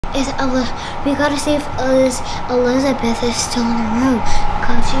we gotta see if Elizabeth is still in the room.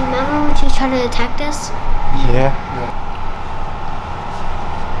 Cause you remember when she tried to attack us? Yeah.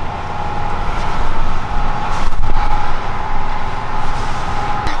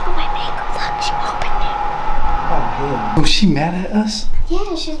 Was she mad at us?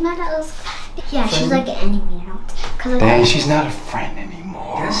 Yeah, she's mad at us. Yeah, she's like an enemy now. Dang, she's not a friend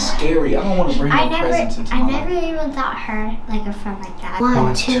anymore. That's scary. I don't want to bring my presence into my life. I never even thought her like a friend like that.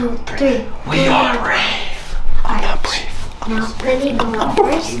 One, two, three. We are brave. I'm not brave. Now, let me go on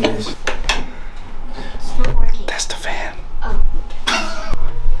first. Yes. It's not working. That's the fan. Oh.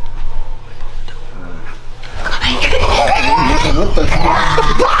 What the fuck?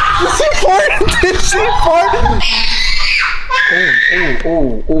 Did she fart? Did she fart?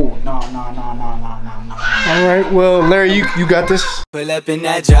 Oh, no. Alright, well, Larry, you got this. Pull up in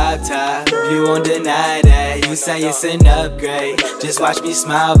that drop top, you won't deny that. You say it's an upgrade, just watch me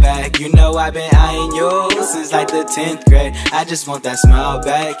smile back. You know I've been eyeing you since like the 10th grade. I just want that smile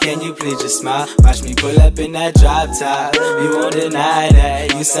back, can you please just smile? Watch me pull up in that drop top, you won't deny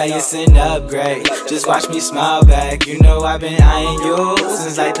that. You say it's an upgrade, just watch me smile back. You know I've been eyeing you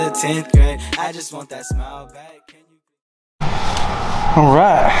since like the 10th grade. I just want that smile back, can you?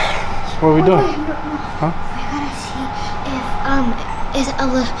 Alright, so what are we doing? Huh?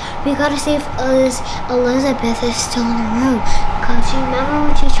 We gotta see if Elizabeth is still in the room. Cause you remember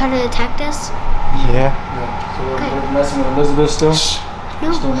when she tried to attack us? Yeah. So we're messing with Elizabeth still?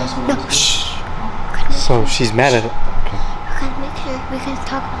 No. Still messing with Elizabeth? So she's mad at it. We gotta make sure we can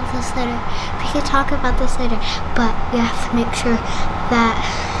talk about this later. We can talk about this later, but we have to make sure that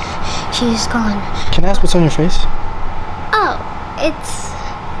she's gone. Can I ask what's on your face? Oh, it's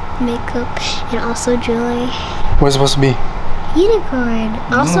makeup and also jewelry. What's it supposed to be? Unicorn.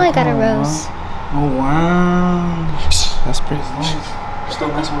 Also, I got a rose. Oh, wow. That's pretty nice. Still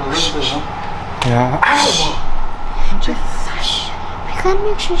messing with Elizabeth, huh? Yeah. Hush. We gotta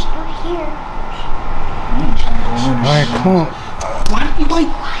make sure she's not here. Alright, come on. Why do you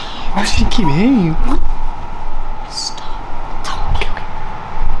like? Why does she keep hitting you? Stop. Don't kill her.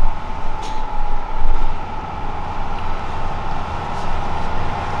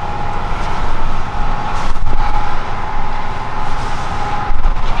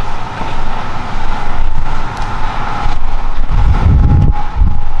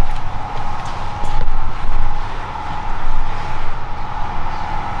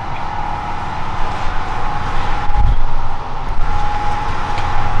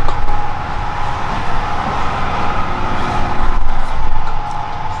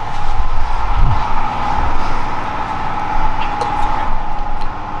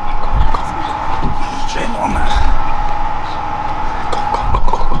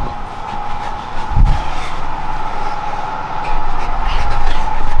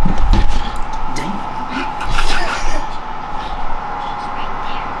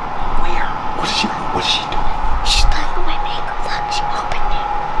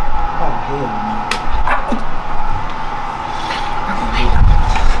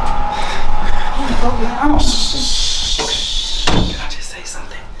 Can I just say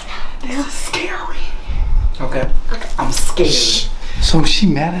something? This is scary. Okay. I'm scared. So she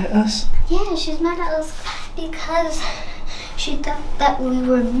mad at us? Yeah, she's mad at us because she thought that we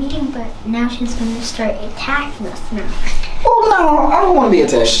were meeting, but now she's going to start attacking us now. Oh no, I don't want to be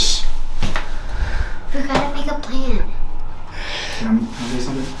attacked. We gotta make a plan. Can I say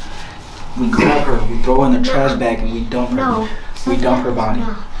something? We grab her, we throw her in the trash bag, and we dump her. No. We dump her body.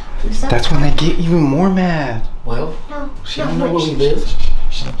 No. That's when they get even more mad. Well, No. she don't know where we live.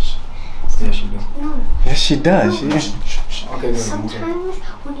 Yeah, she do. No. Yes, she does. No. Yeah. Okay, good. Sometimes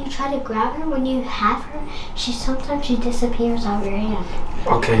when you try to grab her, when you have her, sometimes she disappears out of your hand.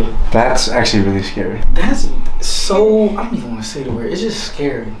 Okay. That's actually really scary. That's so, I don't even want to say the word. It's just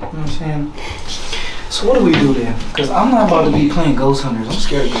scary. You know what I'm saying? So what do we do then? Because I'm not about to be playing ghost hunters. I'm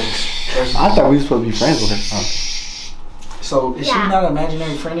scared of ghosts. I thought we were supposed to be friends with her. So is she not an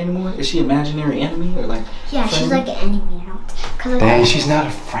imaginary friend anymore? Is she an imaginary enemy or like? Yeah, she's like an enemy now. Dang, she's not a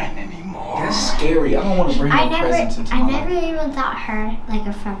friend anymore. That's scary. I don't want to bring my presence into my life. I never even thought her like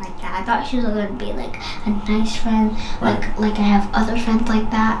a friend like that. I thought she was gonna be like a nice friend, like I have other friends like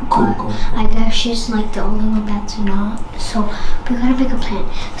that. But Cool. I guess she's like the only one that's not. So we gotta make a plan.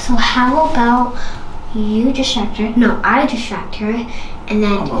 So how about you distract her? No, I distract her, and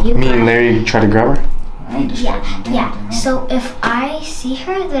then you. Me and Larry try to grab her. I ain't distracting. Yeah. So if I see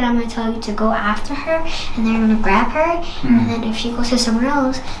her, then I'm gonna tell you to go after her, and then I'm gonna grab her, and then if she goes to somewhere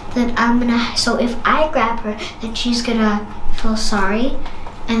else, then I'm gonna. So if I grab her, then she's gonna feel sorry,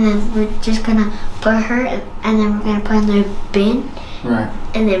 and then we're just gonna put her, and then we're gonna put her in the bin, Right.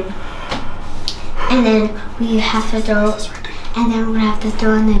 And then we have to throw. And then we're gonna have to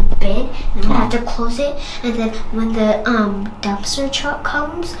throw in the bin, and we have to close it. And then when the dumpster truck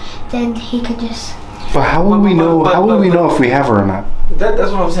comes, then he can just. But how will we know? How will we know if we have her or not?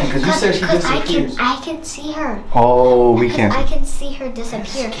 That's what I'm saying. Because you said she disappears. I can see her. Oh, we can't. I can see her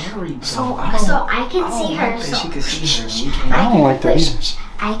disappear. That's scary, bro. So I can see her. Like that she can see her. I don't like that either.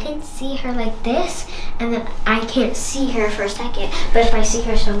 I can see her like this, and then I can't see her for a second. But if I see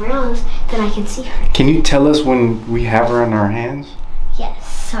her somewhere else, then I can see her. Can you tell us when we have her in our hands?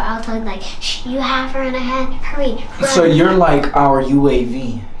 Yes. So I'll tell you like, you have her in a hand. Hurry, run. So you're like our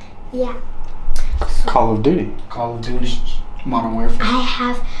UAV. Yeah. Call of Duty. Call of Duty. Modern Warfare. I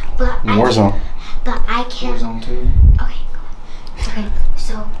have, but Warzone. But I can't. Warzone 2. Okay.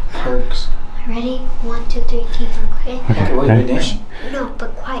 So. Perks. Ready? 1, 2, 3, keep her quick. Okay, wait, you're dancing. No,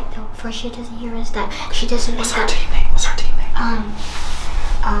 but quiet though. First, she doesn't hear us. That she doesn't. What's her team name? What's her team name?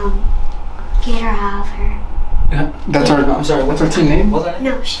 Get her out of her. Yeah. That's our. I'm sorry. What's our team name? What's her name?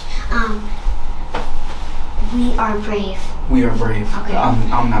 No, we are brave. We are brave. Okay.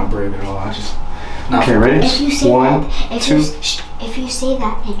 I'm not brave at all. I just. Okay, ready? If you say 1, 2. If you say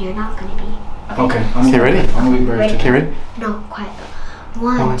that, then you're not gonna be. Okay. Okay, ready? I'm gonna be brave. Ready? Okay, ready? No, quiet.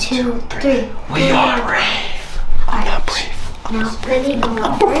 1, 2, 3. We are brave. I'm not brave. Now let me go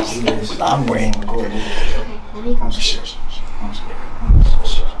up first. I'm brave. Okay, let me go. I'm scared. I'm scared.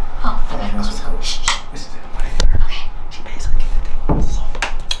 Oh, okay, go slow. This is it. Okay. She basically did it.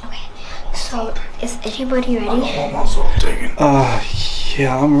 Okay. So is anybody ready?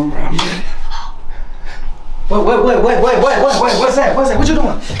 Yeah, I'm ready. Wait, what's that? What you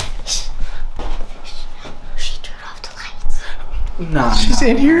doing? She turned off the lights. Nah. She's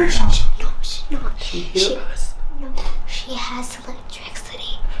in here? No, she's not. No, she has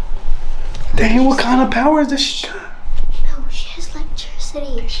electricity. Dang, what kind of powers does she got? No, she has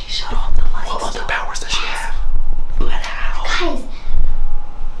electricity. She shut off the lights. What other powers does she have? Guys,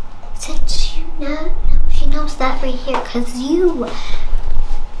 since you know, she knows that right here, cause you.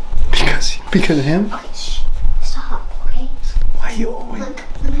 Because of him? Okay, stop. Okay. Why you always? Look,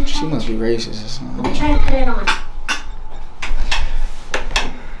 let me try. She must be racist or something. Let me try to put it on.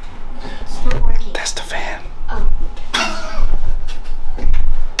 It's not working. That's the fan. Oh.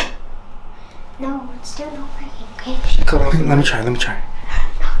 No, it's still not working. Okay. She cut off. Let me try. No.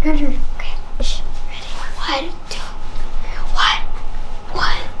 Okay. Shh. Ready? 1, 2.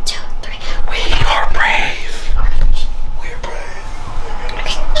 1, 2, 3. We are brave. We're brave.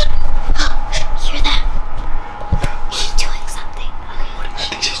 Hear that? She's doing something. I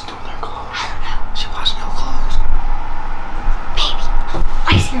think she's doing her clothes. I don't know. She washing your clothes. Maybe.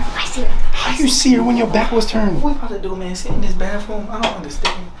 I see her. How you see her when your back was turned? What we about to do, man? Sit in this bathroom? I don't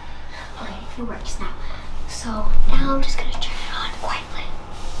understand. Okay, it works now. So now I'm just gonna turn it on quietly.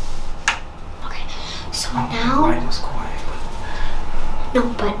 Okay. So now. Light is quiet. No,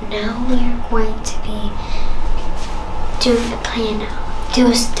 but now we're going to be doing the plan now.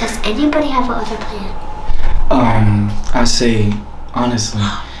 Does anybody have another plan? I say honestly.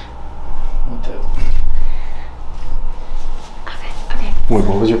 What the? Okay. Wait,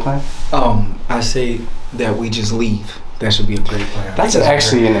 what was your plan? I say that we just leave. That should be a great plan. That's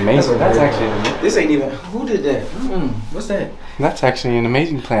actually an amazing. This ain't even. Who did that? What's that? That's actually an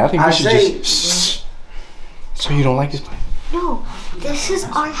amazing plan. I think we should just. So you don't like this plan? No, this is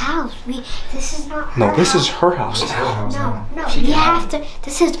our house. This is not her No, this house. is her house. No, we have to.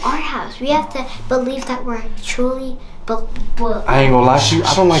 This is our house. We have to believe that we're truly. I ain't gonna lie to you.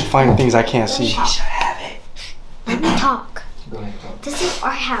 I don't like finding things I can't see. She should have it. Let me talk. Go ahead, talk. This is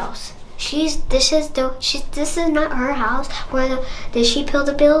our house. This is not her house. Did she pay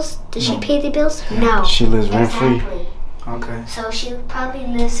the bills? Did she pay the bills? No. She lives rent free. Exactly. Okay. So she probably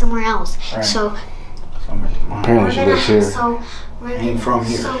lives somewhere else. Right. So Apparently she lives here. Ain't from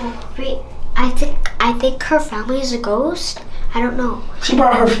here. I think her family is a ghost. I don't know. She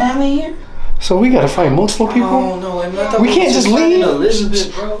brought her family here? So we gotta fight multiple people? Oh no, I thought We can't just leave.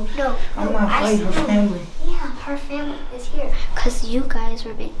 Elizabeth, bro. No. I'm not fighting her family. Yeah, her family is here. Cause you guys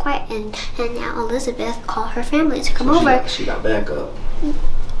were being quiet, and now Elizabeth called her family to come over. She got backup.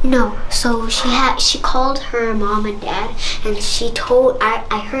 No, so she called her mom and dad, and she told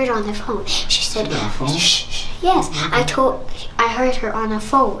I heard on the phone. She said, She got a phone? Yes, I heard her on the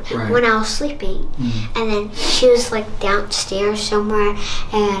phone when I was sleeping, and then she was like downstairs somewhere,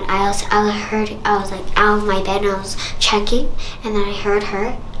 and I was like out of my bed and I was checking, and then I heard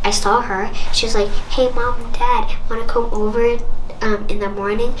her. I saw her. She was like, "Hey, mom and dad, wanna come over in the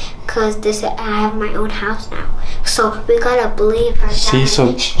morning? Cause I have my own house now." So we gotta believe her. See, so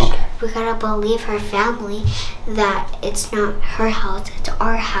okay. we gotta believe her family that it's not her house, it's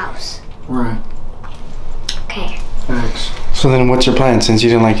our house. Right. Okay. Thanks. So then what's your plan since you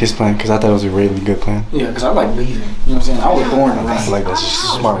didn't like his plan? Because I thought it was a really good plan. Yeah, because I like leaving. You know what I'm saying? I was born to I feel like that's just a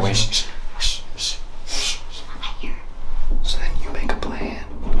smart way. So then you make a plan.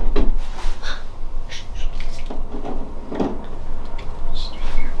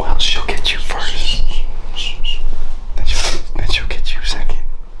 Well, she'll get you first. Then she'll get you second.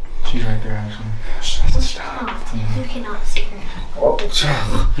 She's right there, actually. You cannot see her. Oh,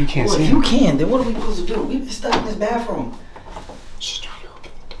 You can't well, see if him. you can, then what are we supposed to do? We've been stuck in this bathroom. She's trying to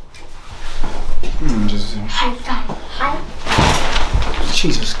open the door. Just, Hi.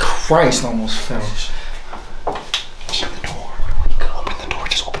 Jesus Christ, almost fell. Shut the door. Open the door.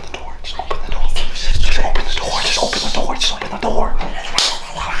 Just open the door. Just open the door. Just open the door. Just open the door. Just open the door.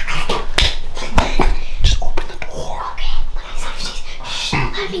 Just open the door.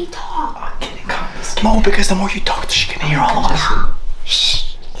 Let me talk. No, because the more you talk, she can hear all of us.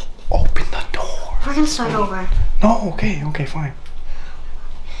 Shh. Open the door. We're gonna start over. No, okay, fine.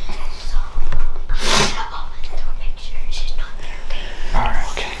 So, I'm gonna open the door, make sure she's not there, okay? Alright,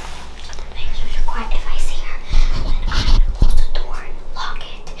 okay. Make sure you're quiet. If I see her, then I'm gonna close the door and lock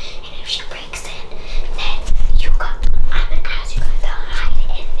it. And if she breaks in, then I'm gonna ask you to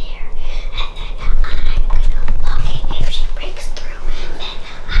hide in there. And then I'm gonna lock it. If she breaks through, then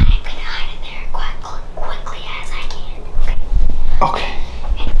I'm gonna hide in there quite quickly as I can, okay? Okay.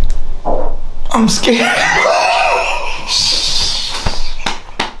 I'm scared.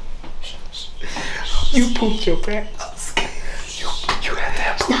 You pooped your pants. You had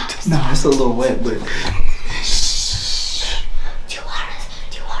that pooped. No, it's a little wet, but. Do you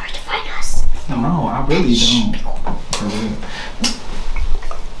want her to find us? No, I really don't. For real.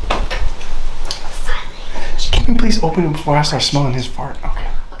 Can you please open it before I start smelling his fart? Okay.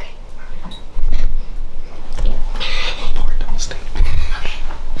 Okay. Fart don't stink. We're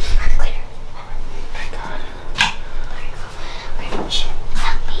clear. Thank God.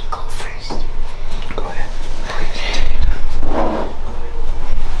 Let me go first. Go ahead.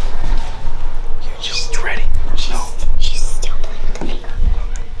 You're just ready. No. She's still playing with the makeup.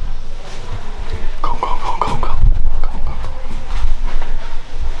 Go.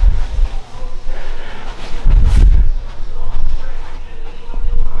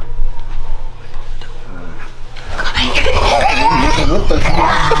 What the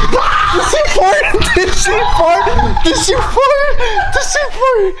fuck? Did she fart? Did she fart?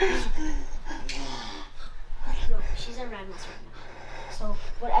 She's around us right now. So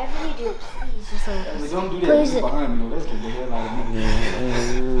whatever we do, please just Don't do that. Please. Behind me, though. Let's get the hell out of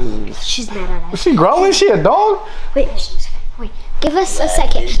me. She's mad at us. Is she growling? She a dog? Wait. Give us a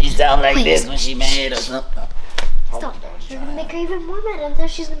second. She sound like Please. this when she mad or something. Stop. You're gonna make her even more mad, and then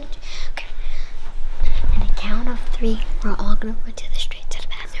she's gonna. Okay. On the count of 3, we're all gonna go to the street to the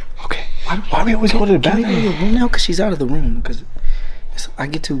bathroom. Okay. Why we always go to the Can we bathroom? go to the room now? Because she's out of the room. Because I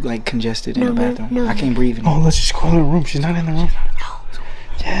get too like congested in the bathroom. no. I can't breathe. Oh, let's just go in the room. She's not in the room.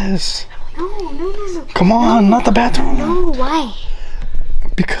 Yes. No. Come on, not the bathroom. No, why?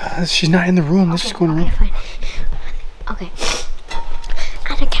 Because she's not in the room. Let's just go in the room. Fine. Okay.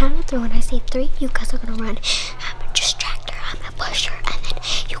 At the count of 3, when I say 3, you guys are gonna run. I'm gonna distract her. I'm gonna push her, and then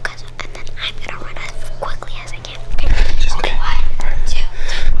you guys, and then I'm gonna run as quickly as I can. Okay. Okay. 1, 2, 3.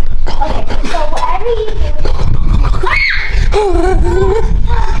 Okay. So whatever you do.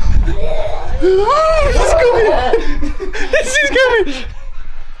 She's coming.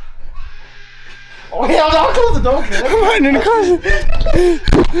 Oh hell no! Close the door. I'm hiding in the closet.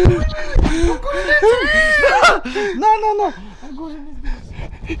 No.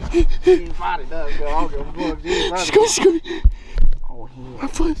 She's coming. Oh hell. My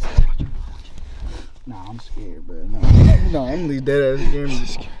foot. Nah, I'm scared, but no. No, I'm gonna leave that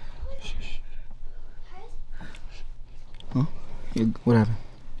ass scared. Huh? Yeah, what happened?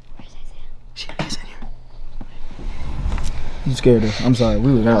 She is in here. You scared her. I'm sorry.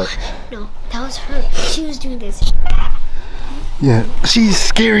 We was out. No, that was her. She was doing this. Yeah, she's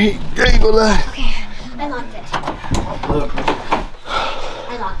scary. I ain't gonna lie. Okay, I locked it.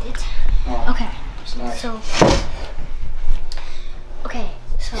 I locked it. Okay.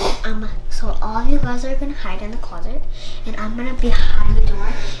 So all of you guys are gonna hide in the closet, and I'm gonna be behind the door,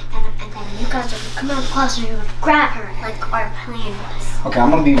 and then you guys are gonna come out of the closet and you're gonna grab her like our plan was. Okay, I'm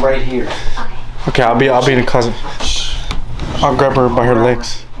gonna be right here. Okay. Okay, I'll be in the closet. I'll grab her by her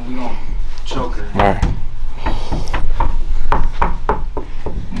legs. And we gonna choke her. All right.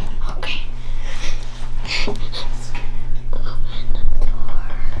 Okay. Open the door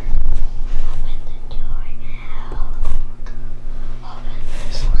now. Open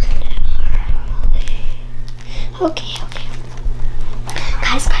this one now.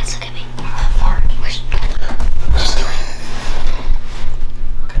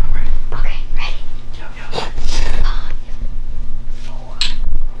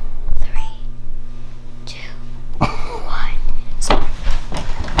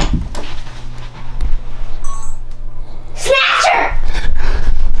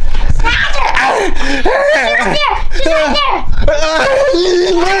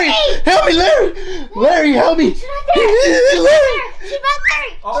 me. She's right there. She's back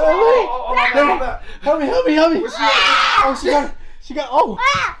there. Oh, my bad. Help me, help me, help me. Where's she at? Oh, she got, oh.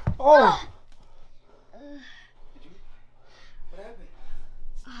 Oh. What happened?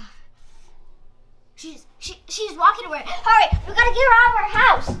 She's walking away. Hurry, we gotta get her out of our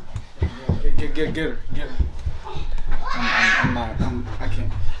house. Get her. I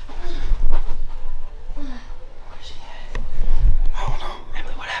can't. Where's she at? I don't know.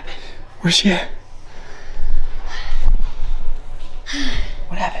 Emmali, what happened? Where's she at?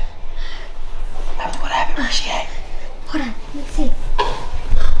 What happened? Emmali, what happened? Where's she at? Hold on, let's see.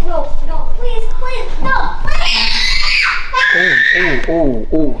 No, please, no.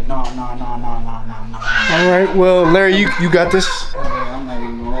 Oh, no. All right, well, Larry, you got this. I'm not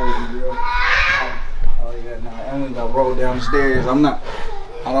even gonna hold you, girl. Oh yeah, no. Emmali got rolled down the stairs. I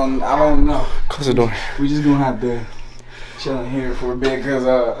don't know. Close the door. We just gonna have to chill in here for a bit because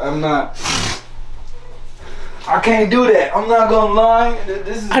I can't do that. I'm not gonna lie.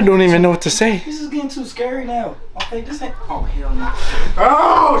 I don't even know what to say. This is getting too scary now. Okay, this ain't. Oh hell no.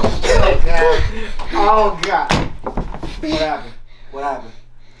 Oh god. What happened?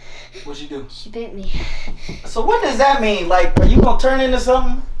 What'd she do? She bit me. So what does that mean? Like, are you gonna turn into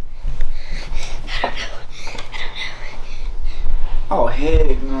something? I don't know. Oh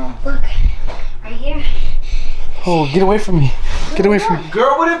heck no. Look, right here. Oh, get away from me. Get away from me.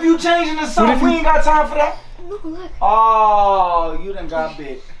 Girl, what if you change into something? We ain't got time for that. No, look. Oh, you done got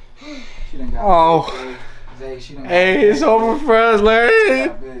bit. She done got bit. Zay, she done got Hey, bit. it's over for us, Larry.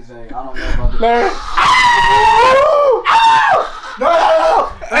 Got bit, Zay. I don't know about this. Larry. No.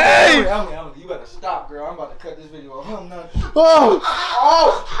 Hey. Emmali, you better stop, girl. I'm about to cut this video off. I'm not. Oh.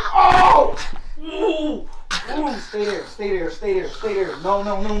 Ooh. Stay there. No.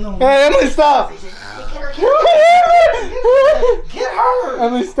 Hey, Emmali, stop. Get her.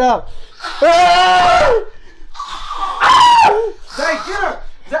 Emmali, stop. Zay, get her.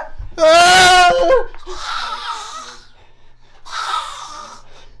 Zay.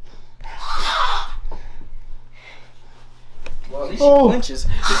 Well, at least she flinches.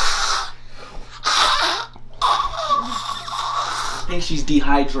 I think she's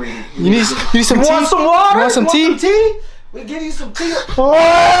dehydrated. You need some tea? You want some water? You want some tea? We'll give you some tea.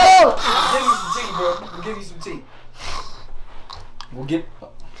 Oh! We'll give you some tea, bro. We'll get.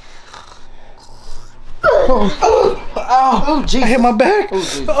 Oh, jeez. I hit my back.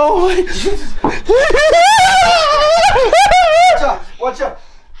 Oh, my Jesus. Watch out.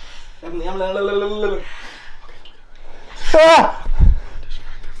 Emmali. Ah!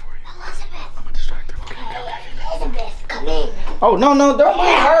 Elizabeth, come in. Oh, no, don't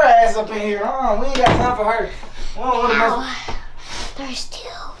bring her ass up in here. We ain't got time for her. We don't want to mess. There's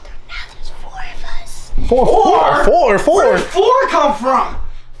four of us. Four. Where did four come from?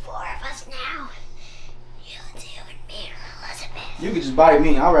 Four of us now. You two and me and Elizabeth. You could just bite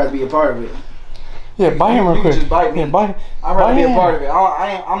me. I'd rather be a part of it. Yeah, buy him real You quick. can just bite me. Yeah, buy him. I'd rather be a him. part of it.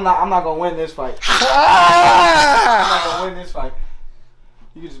 I'm not gonna win this fight. I'm Ah! not gonna win this fight.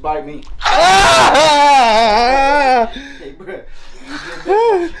 You can just bite me. Ah! Hey, bro. Go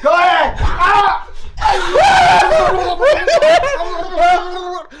ahead. Ah!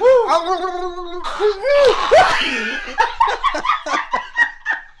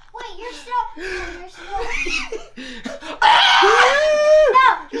 Wait, you're still. No,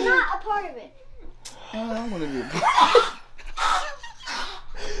 you're not a part of it. I want to be a part.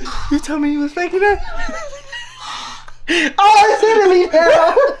 You told me you was faking that? Oh, it's Italy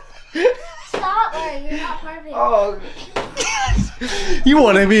now. Stop, Larry. You're not part of it. Oh. You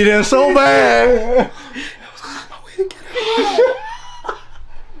want to be there so bad.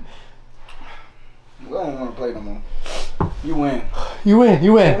 We don't want to play no more. You win. You win.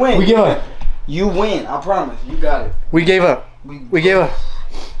 You win. We give up. You win. I promise. You got it. We gave up. We gave up.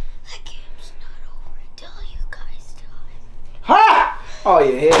 The game's not over until you guys die. Ha! Oh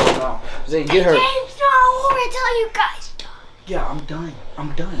yeah, hell no. Zay, get her. The game's not over until you guys die. Yeah, I'm done. I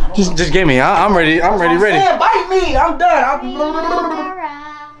don't Just give me. I'm ready. I'm ready. Yeah, bite me. I'm done.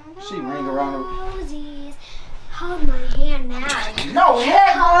 She Ring ring around. rosies. Hold my hand now. No,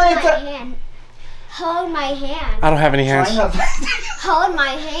 heck, Hold my hand. Hold my hand. I don't have any hands. Hold my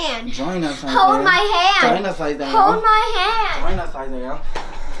hand. Join us. Hold my hand. Join us like that. Hold my hand. Join us like that.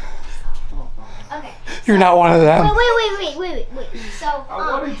 Okay. You're not one of them. Wait. So,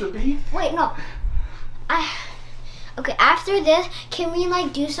 I wanted to be. wait, no. Okay, after this, can we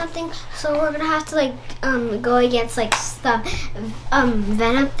like do something? So we're gonna have to like go against like stuff,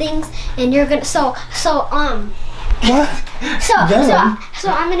 venom things, and you're gonna What? so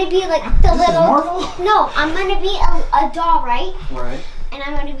I'm gonna be like the little. Marvel? No, I'm gonna be a doll, right? Right. and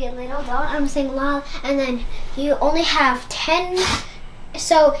I'm gonna be a little doll. I'm saying lol, and then you only have 10.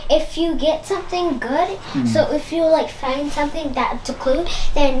 So if you get something good, so if you like find something that's a clue,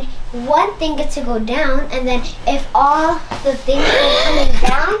 then one thing gets to go down, and then if all the things are coming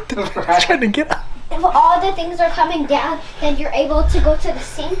down, Trying to get up. if all the things are coming down, then you're able to go to the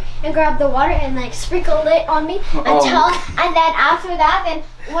sink and grab the water and like sprinkle it on me until, and then after that, then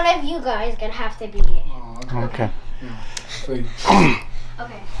one of you guys gonna have to be it. Okay. Please.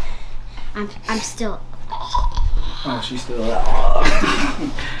 Okay. I'm still. Oh, she's still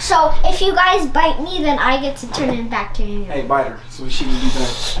So if you guys bite me, then I get to turn it back to you. Hey, bite her so she can be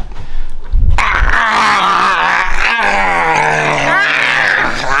back.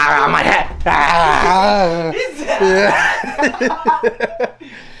 My head.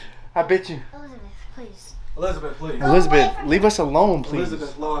 I bet you. Elizabeth, please. Elizabeth, please. Elizabeth, leave us alone, please.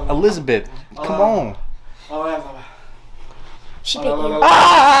 Elizabeth, Lord. Elizabeth, come on. Oh, that's She bit you.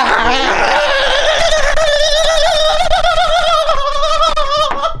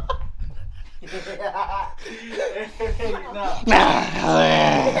 Hey, man,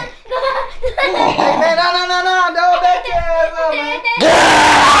 no, don't back there, man.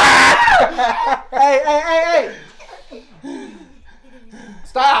 Hey.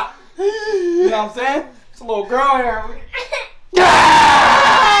 Stop. You know what I'm saying? It's a little girl here.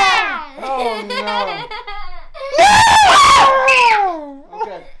 Oh, no.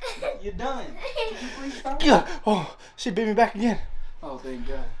 Okay, you're done. Can you please stop? Yeah. Oh, she bit me back again. Oh, thank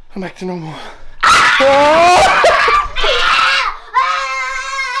God. I'm back to normal.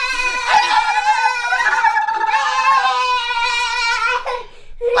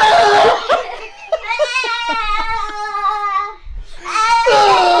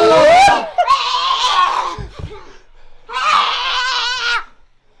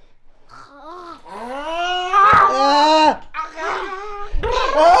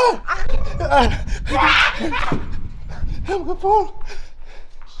 I'm gonna fall.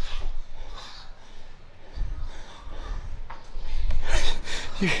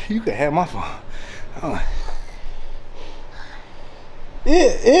 You could have my phone. Oh.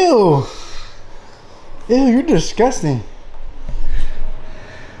 Ew. Ew, you're disgusting.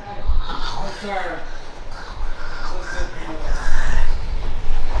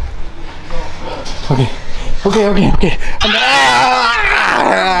 Okay.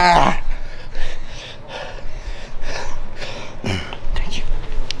 Thank you.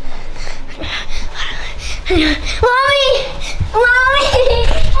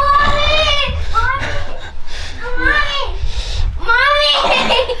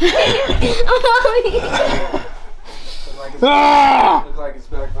 Looks like it's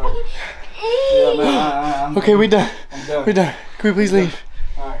backfired. Yeah, man. Okay, we done. I'm done. We're done. Can we please leave?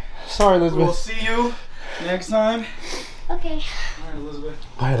 Alright. Sorry, Elizabeth. We'll see you next time. Okay. Alright, Elizabeth.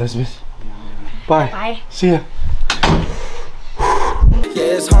 Bye, Elizabeth. Bye. Bye. See ya.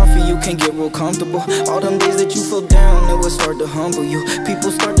 Yeah, it's hard for you, can't get real comfortable. All them days that you feel down, it will start to humble you.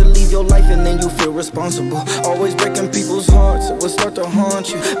 People start to leave your life and then you feel responsible. Always breaking people's hearts, it will start to haunt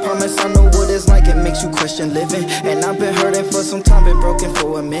you. Promise I know what it's like, it makes you question living. And I've been hurting for some time, been broken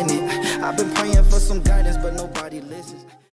for a minute. I've been praying for some guidance, but nobody listens.